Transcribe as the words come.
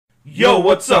Yo,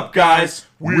 what's up, guys?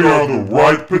 We are the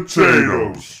Right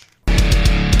Potatoes. Do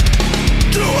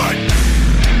it!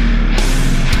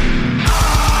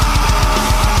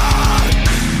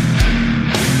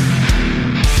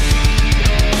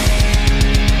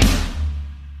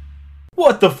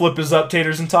 What the flip is up,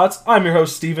 taters and tots? I'm your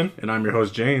host, Steven. And I'm your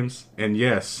host, James. And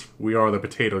yes, we are the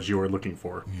potatoes you are looking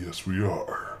for. Yes, we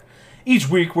are. Each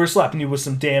week, we're slapping you with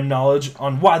some damn knowledge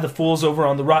on why the fools over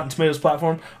on the Rotten Tomatoes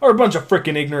platform are a bunch of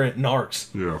frickin' ignorant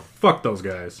narcs. Yeah. Fuck those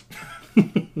guys.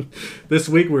 This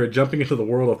week, we're jumping into the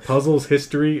world of puzzles,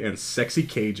 history, and sexy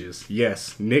cages.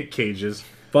 Yes, Nick Cages.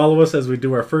 Follow us as we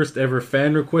do our first ever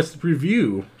fan-requested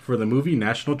review for the movie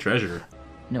National Treasure.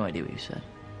 No idea what you said.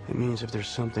 It means if there's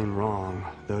something wrong,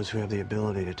 those who have the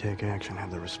ability to take action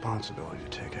have the responsibility to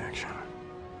take action.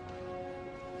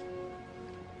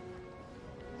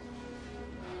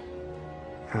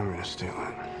 I'm gonna steal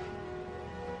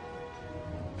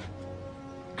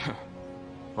it.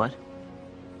 What?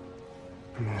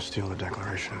 I'm gonna steal the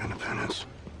Declaration of Independence.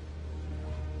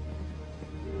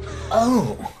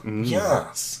 Oh,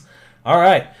 yes. All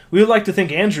right. We would like to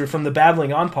thank Andrew from the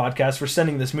Babbling On podcast for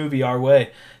sending this movie our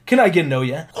way. Can I get an oh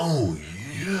yeah? Oh,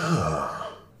 yeah.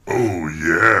 Oh,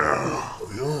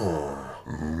 yeah.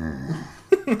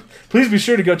 Please be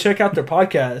sure to go check out their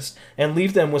podcast and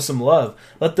leave them with some love.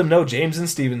 Let them know James and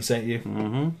Steven sent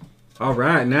you.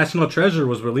 Alright, National Treasure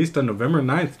was released on November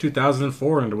 9th,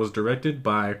 2004, and it was directed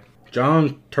by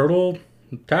John Turteltaub.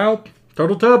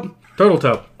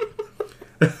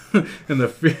 And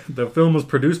the film was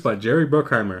produced by Jerry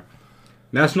Bruckheimer.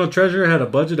 National Treasure had a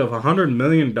budget of $100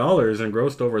 million and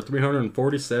grossed over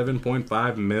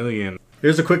 $347.5 million.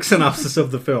 Here's a quick synopsis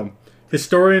of the film.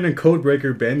 Historian and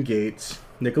codebreaker Ben Gates,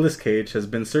 Nicolas Cage, has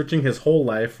been searching his whole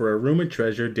life for a rumored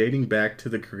treasure dating back to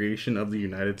the creation of the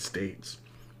United States.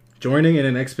 Joining in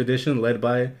an expedition led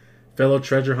by fellow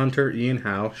treasure hunter Ian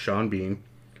Howe, Sean Bean,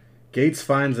 Gates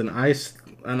finds an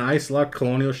ice-locked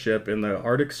colonial ship in the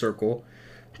Arctic Circle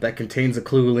that contains a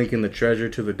clue linking the treasure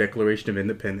to the Declaration of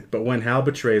Independence. But when Hal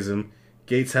betrays him,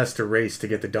 Gates has to race to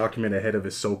get the document ahead of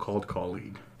his so-called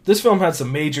colleague. This film had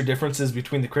some major differences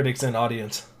between the critics and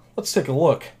audience. Let's take a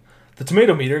look. The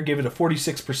Tomato Meter gave it a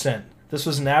 46%. This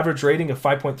was an average rating of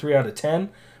 5.3 out of 10,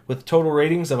 with total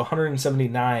ratings of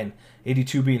 179,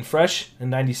 82 being fresh,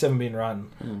 and 97 being rotten.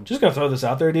 Just gonna throw this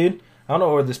out there, dude. I don't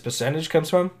know where this percentage comes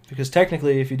from, because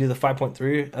technically, if you do the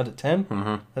 5.3 out of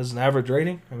 10 as an average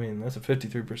rating, I mean, that's a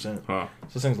 53%. Huh.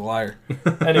 So this thing's a liar.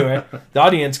 Anyway, the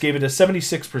audience gave it a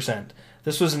 76%.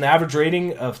 This was an average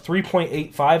rating of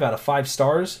 3.85 out of 5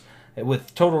 stars,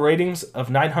 with total ratings of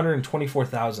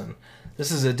 924,000. This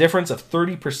is a difference of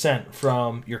 30%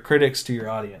 from your critics to your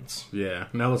audience. Yeah,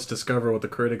 now let's discover what the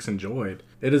critics enjoyed.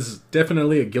 It is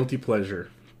definitely a guilty pleasure.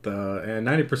 And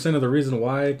 90% of the reason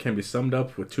why can be summed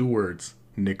up with 2 words.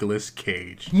 Nicolas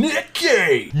Cage. Nick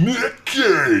Cage! Nick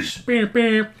Cage!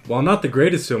 While not the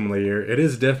greatest film of the year, it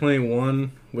is definitely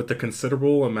one with a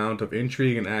considerable amount of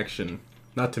intrigue and action.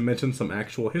 Not to mention some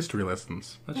actual history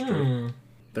lessons. That's true.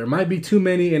 There might be too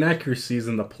many inaccuracies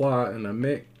in the plot, and the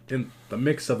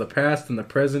mix of the past and the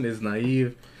present is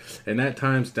naive and at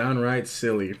times downright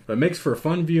silly, but makes for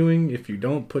fun viewing if you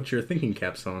don't put your thinking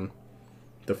caps on.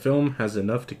 The film has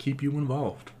enough to keep you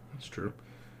involved. That's true.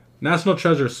 National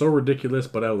Treasure is so ridiculous,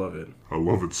 but I love it. I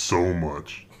love it so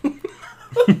much.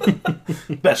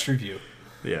 Best review.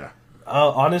 Yeah.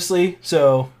 Honestly,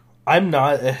 so I'm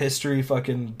not a history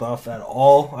fucking buff at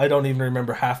all. I don't even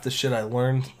remember half the shit I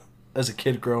learned as a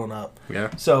kid growing up.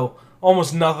 Yeah. So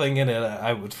almost nothing in it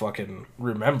I would fucking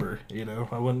remember, you know?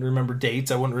 I wouldn't remember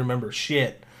dates. I wouldn't remember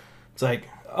shit. It's like,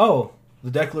 oh, the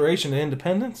Declaration of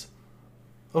Independence?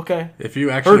 Okay. If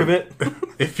you actually heard of it.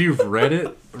 If you've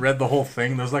read the whole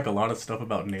thing, there's like a lot of stuff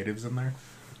about natives in there.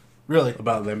 Really?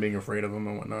 About them being afraid of them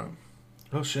and whatnot.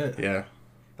 Oh, shit. Yeah.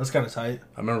 That's kind of tight.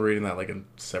 I remember reading that like in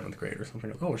 7th grade or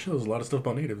something. Oh shit, there's a lot of stuff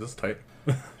about natives. That's tight.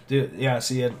 Dude, yeah,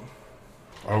 see it.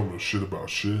 I don't know shit about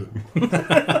shit.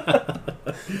 I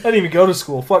didn't even go to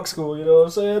school. Fuck school, you know what I'm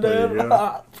saying? There you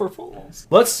go. For fools.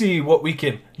 Let's see what we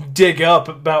can dig up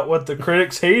about what the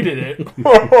critics hated it.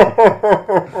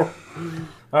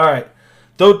 Alright.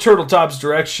 Though Turteltaub's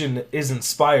direction is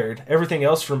inspired, everything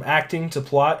else from acting to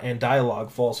plot and dialogue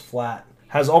falls flat.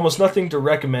 Has almost nothing to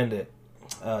recommend it.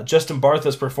 Justin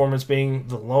Bartha's performance being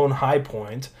the lone high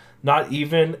point, not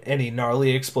even any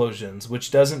gnarly explosions,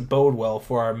 which doesn't bode well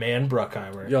for our man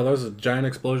Bruckheimer. Yo, there was a giant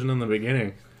explosion in the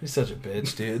beginning. He's such a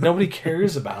bitch, dude. Nobody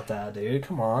cares about that, dude.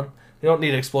 Come on. They don't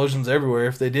need explosions everywhere.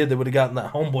 If they did, they would have gotten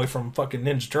that homeboy from fucking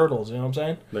Ninja Turtles, you know what I'm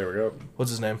saying? There we go.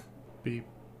 What's his name? Beep,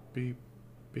 beep,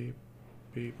 beep.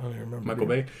 beep. I don't even remember. Michael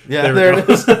Bay. Yeah, we there go. it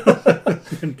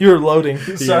is. You were loading.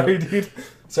 Sorry, dude.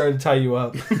 Sorry to tie you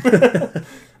up.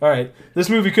 All right. This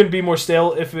movie couldn't be more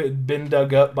stale if it had been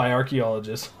dug up by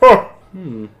archaeologists.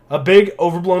 A big,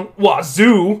 overblown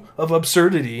wazoo of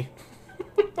absurdity.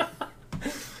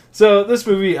 So, this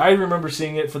movie, I remember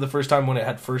seeing it for the first time when it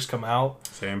had first come out.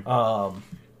 Same.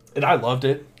 And I loved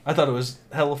it. I thought it was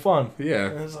hella fun. Yeah.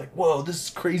 And I was like, whoa, this is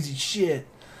crazy shit.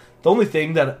 The only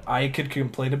thing that I could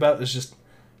complain about is just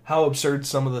how absurd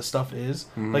some of the stuff is.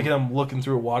 Like, I'm looking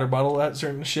through a water bottle at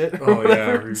certain shit. Or Oh,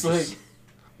 whatever. yeah. It's like,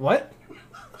 what?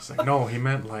 It's like, no, he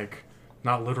meant like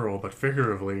not literal, but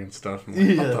figuratively and stuff. I'm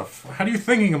like, Yeah. what the how are you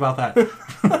thinking about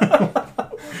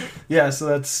that? Yeah, so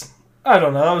that's... I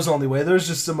don't know. That was the only way. There's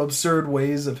just some absurd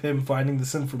ways of him finding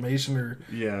this information or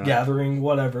Yeah. gathering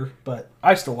whatever. But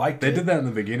I still liked They it. did that in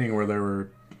the beginning where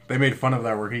they made fun of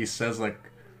that where he says like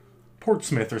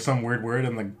Portsmouth or some weird word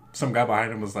and like some guy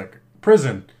behind him was like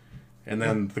prison. And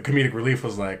then the comedic relief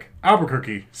was like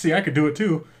Albuquerque. See, I could do it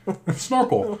too.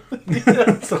 Snorkel.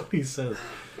 That's what he says.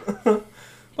 Other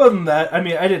than that, I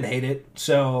mean, I didn't hate it.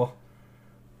 So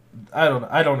I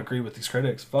don't agree with these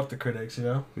critics. Fuck the critics, you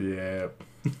know? Yeah.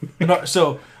 No,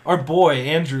 so our boy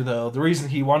Andrew, though, the reason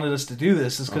he wanted us to do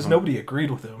this is because nobody agreed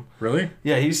with him. Really?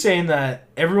 Yeah, he's saying that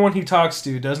everyone he talks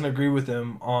to doesn't agree with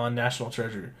him on National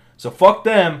Treasure. So fuck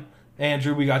them,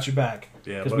 Andrew. We got your back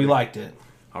Yeah, because buddy. we liked it.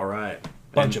 All right.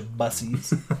 Bunch of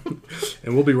bussies.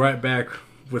 And we'll be right back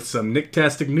with some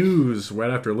Nicktastic news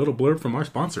right after a little blurb from our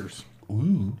sponsors.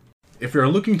 Ooh. If you're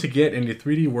looking to get any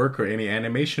 3D work or any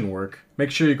animation work, make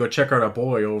sure you go check out our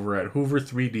boy over at Hoover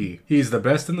 3D. He's the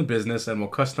best in the business and will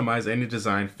customize any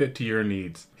design fit to your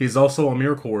needs. He's also a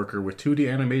miracle worker with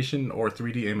 2D animation or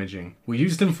 3D imaging. We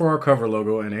used him for our cover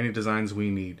logo and any designs we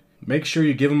need. Make sure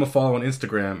you give him a follow on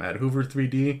Instagram at Hoover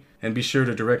 3D and be sure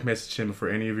to direct message him for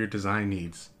any of your design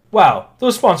needs. Wow,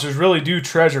 those sponsors really do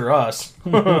treasure us.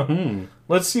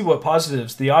 Let's see what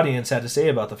positives the audience had to say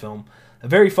about the film. A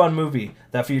very fun movie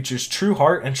that features true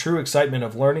heart and true excitement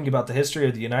of learning about the history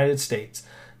of the United States.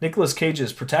 Nicolas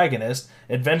Cage's protagonist,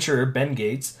 adventurer Ben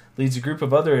Gates, leads a group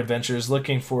of other adventurers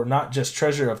looking for not just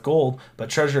treasure of gold, but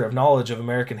treasure of knowledge of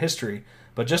American history.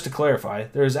 But just to clarify,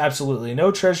 there is absolutely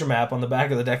no treasure map on the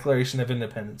back of the Declaration of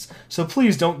Independence, so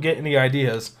please don't get any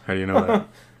ideas. How do you know that?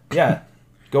 Yeah,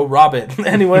 go rob it.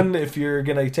 Anyone, if you're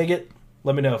going to take it,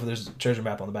 let me know if there's a treasure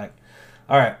map on the back.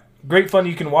 All right. Great fun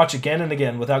you can watch again and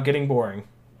again without getting boring.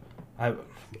 I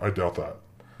doubt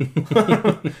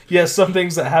that. Yes, some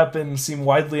things that happen seem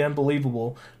widely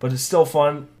unbelievable, but it's still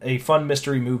fun. A fun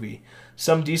mystery movie.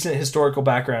 Some decent historical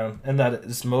background, and that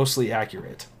is mostly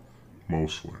accurate.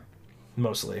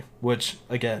 Mostly. Which,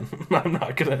 again, I'm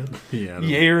not going to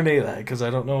yay or nay that because I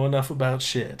don't know enough about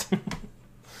shit.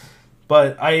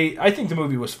 But I think the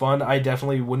movie was fun. I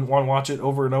definitely wouldn't want to watch it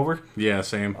over and over. Yeah,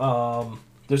 same.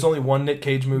 There's only one Nick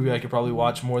Cage movie I could probably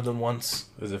watch more than once.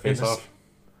 Is it Face Off?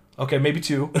 Okay, maybe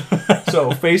two.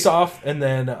 So Face Off and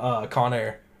then Con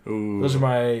Air. Ooh. Those are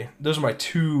my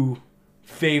two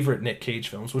favorite Nick Cage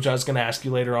films, which I was going to ask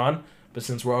you later on. But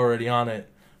since we're already on it,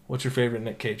 what's your favorite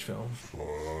Nick Cage film?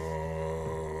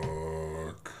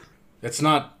 Fuck. It's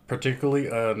not particularly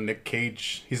Nick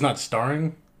Cage. He's not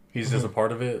starring. He's just a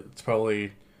part of it. It's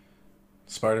probably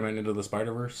Spider-Man Into the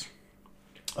Spider-Verse.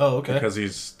 Oh, okay. Because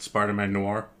he's Spider-Man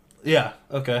Noir. Yeah,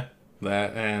 okay.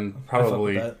 That and I fuck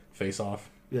probably with that. Face Off.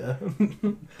 Yeah.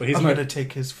 But he's I'm my going to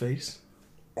take his face.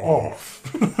 Off.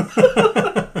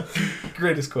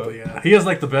 Greatest quote. yeah. He has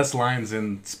like the best lines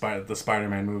in the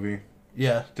Spider-Man movie.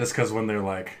 Yeah. Just because when they're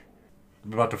like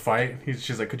about to fight,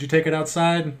 she's like, "Could you take it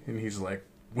outside?" And he's like,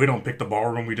 "We don't pick the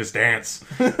ballroom, we just dance."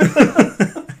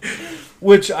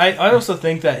 Which I also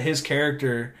think that his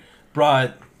character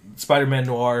brought Spider-Man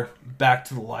Noir back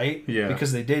to the light. Yeah.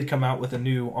 Because they did come out with a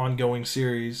new ongoing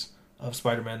series of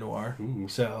Spider-Man Noir. Ooh.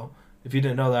 So if you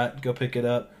didn't know that, go pick it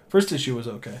up. First issue was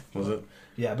okay. Was it?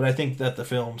 Yeah, but I think that the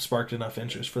film sparked enough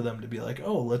interest for them to be like,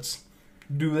 oh, let's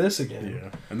do this again.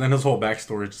 Yeah. And then his whole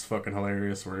backstory is just fucking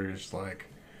hilarious where he's just like,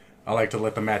 "I like to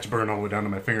let the match burn all the way down to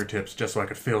my fingertips just so I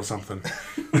could feel something."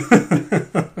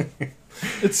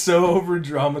 It's so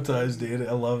over-dramatized, dude.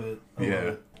 I love it. I love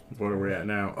it. What are we at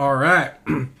now? All right.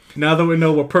 Now that we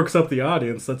know what perks up the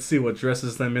audience, let's see what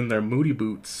dresses them in their moody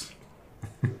boots.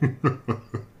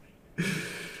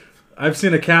 I've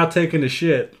seen a cow taking a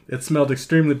shit. It smelled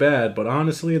extremely bad, but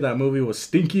honestly, that movie was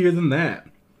stinkier than that.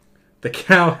 The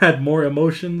cow had more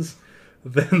emotions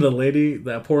than the lady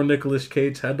that poor Nicolas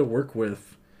Cage had to work with.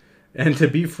 And to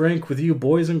be frank with you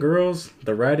boys and girls,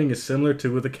 the writing is similar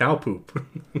to the cow poop.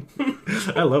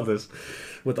 I love this.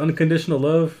 With unconditional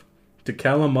love to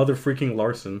Callum Mother freaking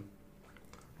Larson.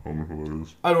 I don't know who that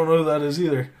is. I don't know who that is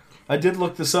either. I did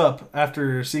look this up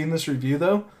after seeing this review,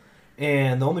 though,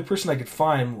 and the only person I could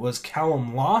find was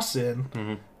Callum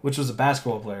Lawson, which was a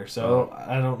basketball player. So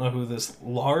I don't know who this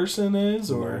Larson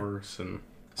is, or Larson.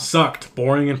 Sucked,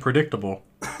 boring, and predictable.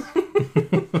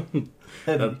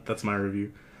 That's my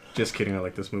review. Just kidding, I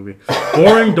like this movie.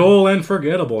 Boring, dull, and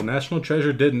forgettable. National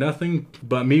Treasure did nothing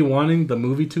but me wanting the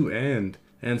movie to end.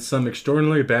 And some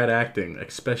extraordinarily bad acting,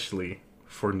 especially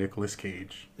for Nicolas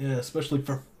Cage. yeah, especially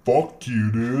for. Fuck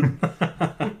you, dude.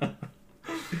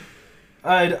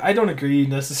 I don't agree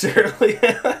necessarily.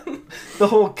 The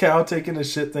whole cow taking a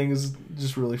shit thing is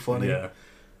just really funny. Yeah,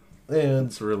 And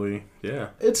it's really,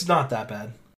 it's not that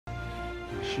bad.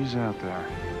 She's out there.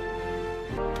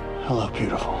 Hello,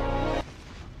 beautiful.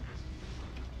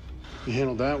 You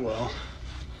handled that well.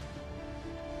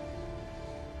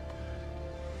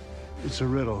 It's a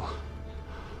riddle.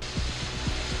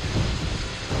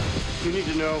 You need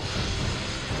to know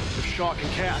if Shaw can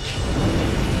catch.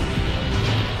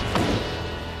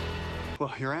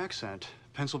 Well, your accent.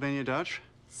 Pennsylvania Dutch?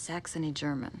 Saxony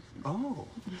German. Oh.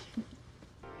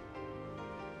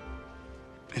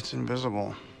 It's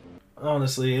invisible.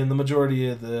 Honestly, and the majority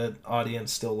of the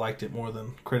audience still liked it more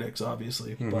than critics,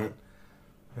 obviously. Mm-hmm. But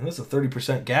and that's a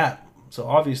 30% gap. So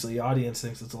obviously, audience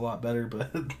thinks it's a lot better.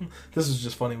 But this is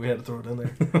just funny. We had to throw it in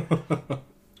there.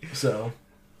 So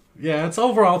yeah. It's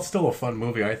overall it's still a fun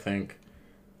movie. I think.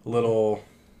 A little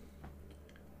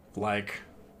like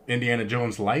Indiana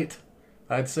Jones light,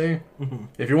 I'd say. Mm-hmm.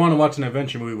 If you want to watch an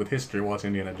adventure movie with history, watch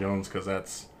Indiana Jones because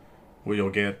that's where you'll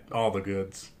get all the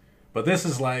goods. But this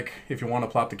is like, if you want to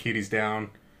plop the kiddies down,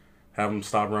 have them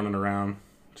stop running around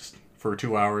just for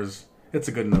 2 hours, it's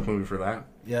a good enough movie for that.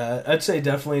 yeah, I'd say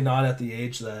definitely not at the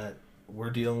age that we're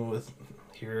dealing with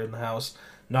here in the house.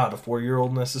 Not a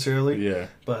 4-year-old necessarily. Yeah.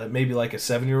 But maybe like a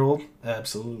 7-year-old.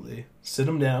 Absolutely. Sit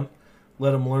them down.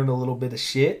 Let them learn a little bit of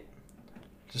shit.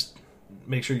 Just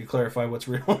make sure you clarify what's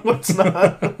real and what's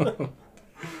not.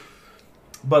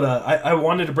 But I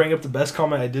wanted to bring up the best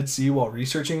comment I did see while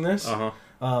researching this.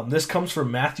 This comes from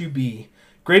Matthew B.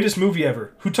 Greatest movie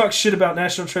ever. Who talks shit about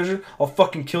National Treasure? I'll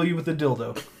fucking kill you with a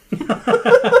dildo.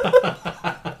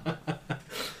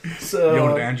 So, You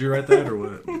want Andrew write that or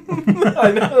what?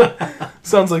 I know.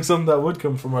 Sounds like something that would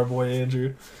come from our boy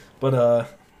Andrew. But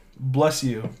bless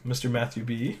you, Mr. Matthew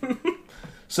B.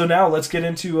 So now let's get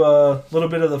into a little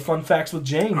bit of the fun facts with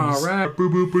James. All right.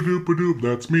 Boop, boop, ba-doop, ba-doop.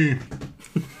 That's me.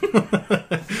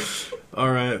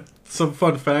 All right. Some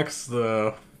fun facts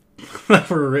that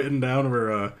were written down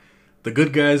were the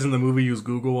good guys in the movie use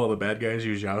Google while the bad guys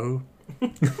use Yahoo.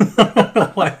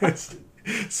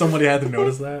 Somebody had to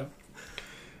notice that.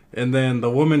 And then the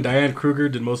woman Diane Kruger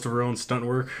did most of her own stunt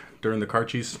work during the car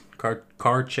chase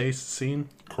scene.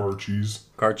 Car cheese.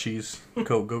 Car cheese,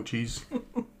 goat cheese,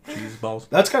 cheese balls.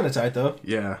 That's kind of tight, though.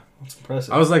 Yeah, That's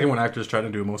impressive. I was liking when actors try to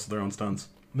do most of their own stunts.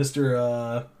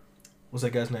 Mr. What's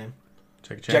that guy's name?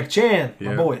 Jackie Chan. Jack Chan,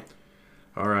 my Yeah. boy.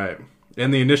 All right.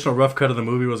 And the initial rough cut of the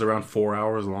movie was around 4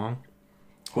 hours long.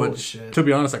 Holy Which, shit. to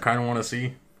be honest, I kind of want to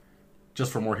see.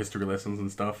 Just for more history lessons and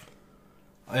stuff.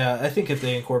 Yeah, I think if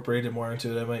they incorporated more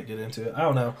into it, I might get into it. I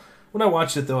don't know. When I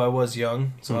watched it, though, I was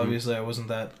young, so obviously I wasn't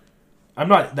that... I'm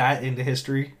not that into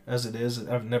history as it is.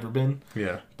 I've never been.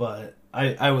 Yeah. But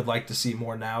I would like to see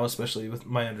more now, especially with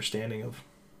my understanding of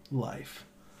life.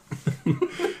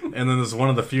 And then there's one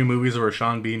of the few movies where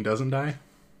Sean Bean doesn't die.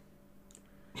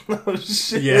 Oh,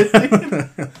 shit. Yeah.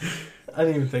 I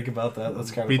didn't even think about that.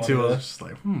 That's kind of Me funny. too. I though. was just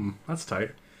like, that's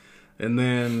tight. And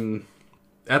then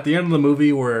at the end of the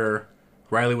movie where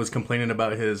Riley was complaining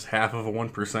about his half of a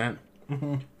 1%,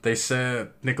 they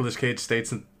said, Nicolas Cage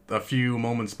states a few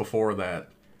moments before that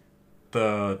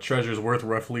the treasure's worth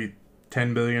roughly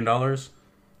 $10 billion.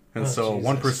 And so Jesus.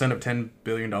 1% of $10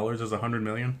 billion is $100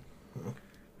 million.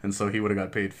 And so he would have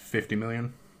got paid $50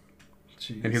 million.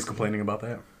 Jeez. And he's complaining about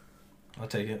that. I'll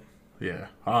take it. Yeah.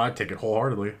 I'd take it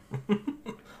wholeheartedly.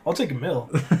 I'll take a mill.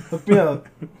 Hook me up.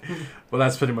 Well,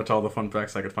 that's pretty much all the fun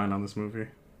facts I could find on this movie.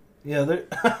 Yeah, there.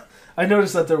 I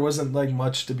noticed that there wasn't like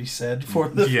much to be said for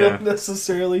the Yeah. film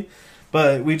necessarily,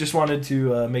 but we just wanted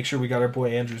to make sure we got our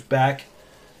boy Andrew's back,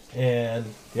 and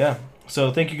yeah.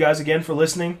 So thank you guys again for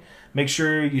listening. Make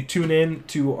sure you tune in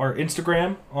to our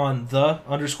Instagram on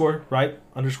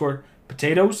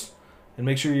the_right_potatoes, and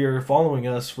make sure you're following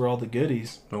us for all the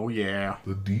goodies. Oh, yeah.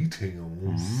 The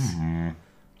details.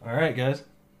 All right, guys.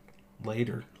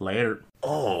 Later. Later.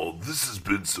 Oh, this has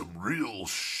been some real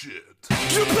shit.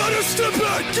 You better step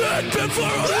back dead before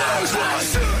I lose my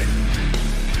sight.